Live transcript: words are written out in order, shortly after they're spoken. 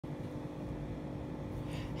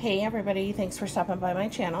Hey everybody, thanks for stopping by my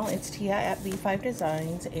channel. It's Tia at V5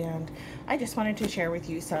 Designs, and I just wanted to share with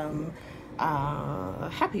you some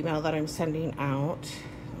Happy Mail that I'm sending out.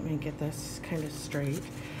 Let me get this kind of straight.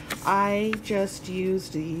 I just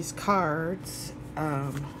used these cards.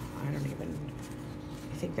 I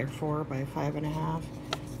think they're 4 by 5.5.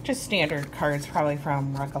 Just standard cards, probably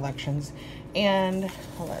from Recollections. And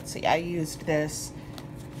let's see, I used this,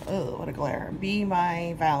 oh, what a glare, Be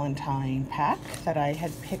My Valentine pack that I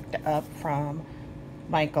had picked up from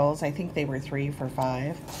Michael's. I think they were 3 for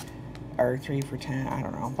 $5 or 3 for $10. I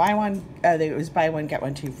don't know. Buy one, it was buy one, get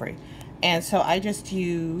one, 2 free. And so I just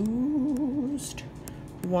used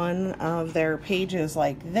one of their pages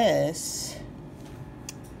like this.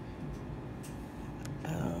 I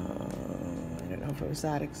don't know if it was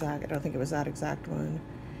that exact. I don't think it was that exact one.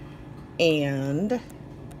 And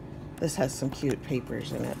this has some cute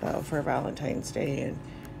papers in it, though, for Valentine's Day, and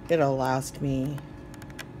it'll last me,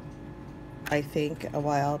 I think, a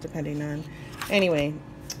while, depending on... Anyway,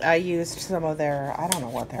 I used some of their, I don't know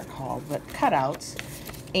what they're called, but cutouts,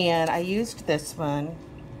 and I used this one.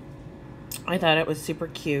 I thought it was super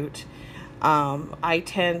cute. I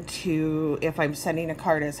tend to, if I'm sending a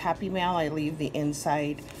card as Happy Mail, I leave the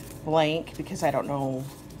inside blank because I don't know,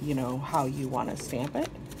 you know, how you want to stamp it.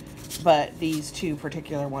 But these two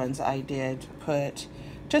particular ones, I did put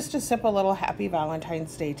just a simple little Happy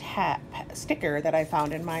Valentine's Day sticker that I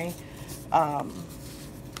found in my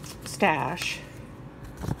stash.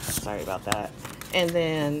 Sorry about that. And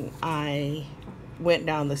then I went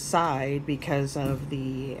down the side because of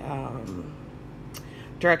the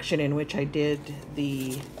direction in which I did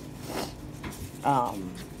the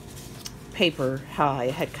paper, how I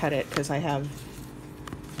had cut it, because I have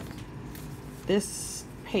this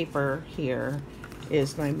paper here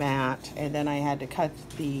is my mat, and then I had to cut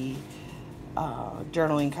the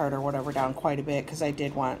journaling card or whatever down quite a bit because I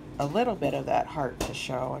did want a little bit of that heart to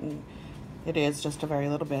show, and it is just a very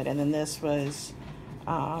little bit. And then this was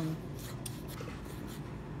the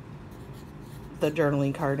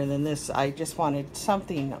journaling card, and then this, I just wanted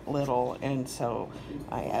something little, and so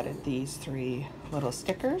I added these 3 little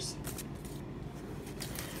stickers.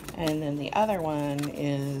 And then the other one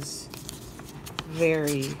is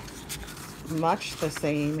very much the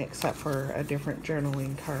same, except for a different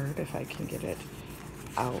journaling card, if I can get it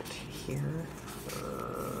out here.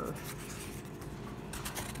 Do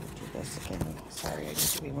this again. Sorry, I need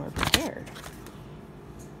to be more prepared.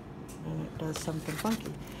 And it does something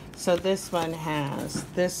funky. So this one has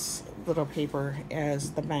this little paper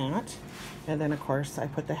as the mat, and then of course I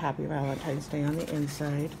put the Happy Valentine's Day on the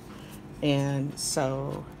inside, and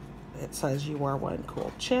so it says you are one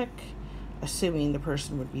cool chick, assuming the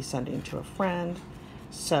person would be sending to a friend.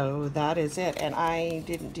 So that is it. And I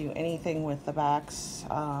didn't do anything with the backs.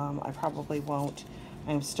 I probably won't.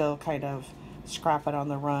 I'm still kind of scrapping on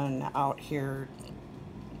the run out here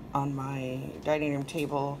on my dining room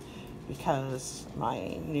table because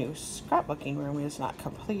my new scrapbooking room is not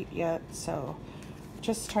complete yet. So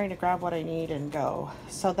just trying to grab what I need and go.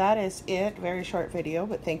 So that is it. Very short video,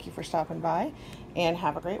 but thank you for stopping by and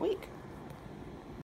have a great week.